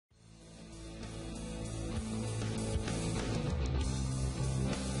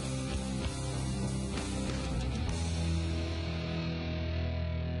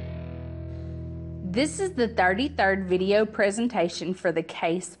This is the 33rd video presentation for the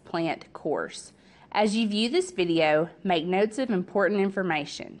Case Plant course. As you view this video, make notes of important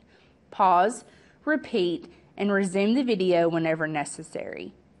information. Pause, repeat, and resume the video whenever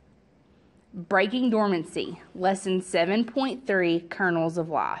necessary. Breaking Dormancy, Lesson 7.3, Kernels of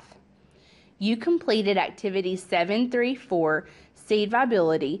Life. You completed Activity 7.3.4, Seed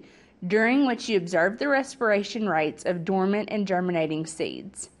Viability, during which you observed the respiration rates of dormant and germinating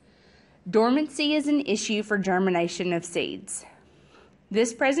seeds. Dormancy is an issue for germination of seeds.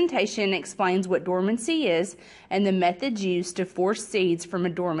 This presentation explains what dormancy is and the methods used to force seeds from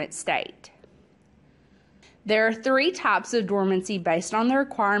a dormant state. There are three types of dormancy based on the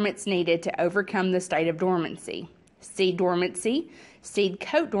requirements needed to overcome the state of dormancy: seed dormancy, seed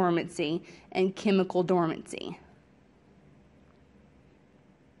coat dormancy, and chemical dormancy.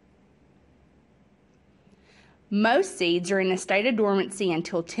 Most seeds are in a state of dormancy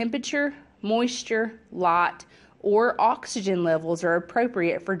until temperature, moisture, light, or oxygen levels are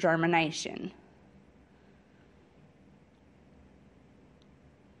appropriate for germination.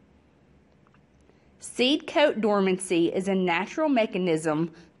 Seed coat dormancy is a natural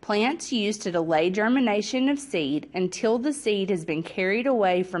mechanism plants use to delay germination of seed until the seed has been carried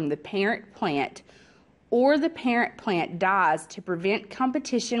away from the parent plant or the parent plant dies to prevent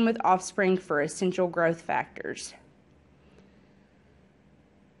competition with offspring for essential growth factors.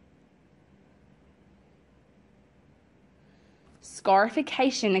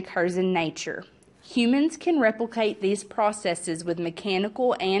 Scarification occurs in nature. Humans can replicate these processes with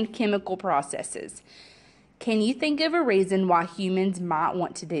mechanical and chemical processes. Can you think of a reason why humans might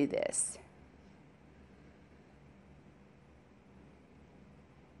want to do this?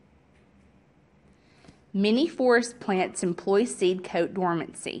 Many forest plants employ seed coat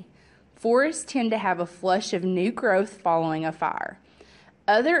dormancy. Forests tend to have a flush of new growth following a fire.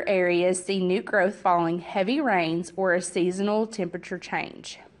 Other areas see new growth following heavy rains or a seasonal temperature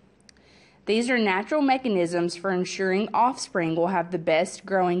change. These are natural mechanisms for ensuring offspring will have the best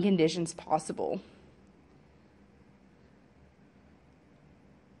growing conditions possible.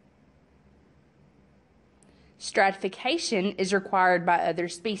 Stratification is required by other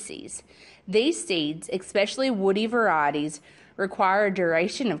species. These seeds, especially woody varieties, require a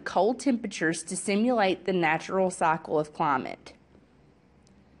duration of cold temperatures to simulate the natural cycle of climate.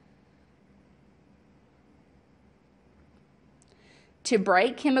 To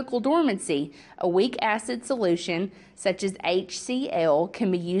break chemical dormancy, a weak acid solution, such as HCl,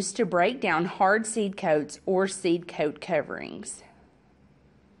 can be used to break down hard seed coats or seed coat coverings.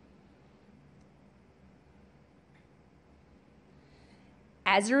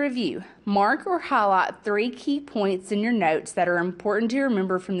 As a review, mark or highlight 3 key points in your notes that are important to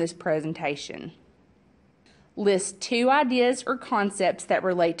remember from this presentation. List 2 ideas or concepts that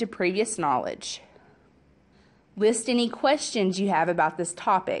relate to previous knowledge. List any questions you have about this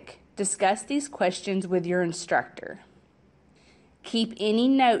topic. Discuss these questions with your instructor. Keep any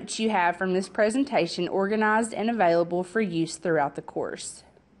notes you have from this presentation organized and available for use throughout the course.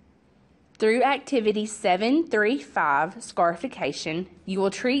 Through Activity 7.3.5, Scarification, you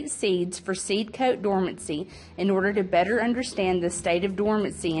will treat seeds for seed coat dormancy in order to better understand the state of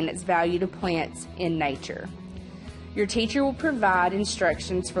dormancy and its value to plants in nature. Your teacher will provide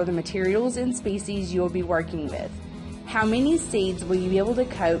instructions for the materials and species you will be working with. How many seeds will you be able to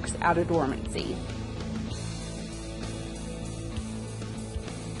coax out of dormancy?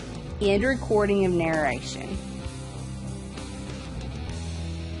 End recording of narration.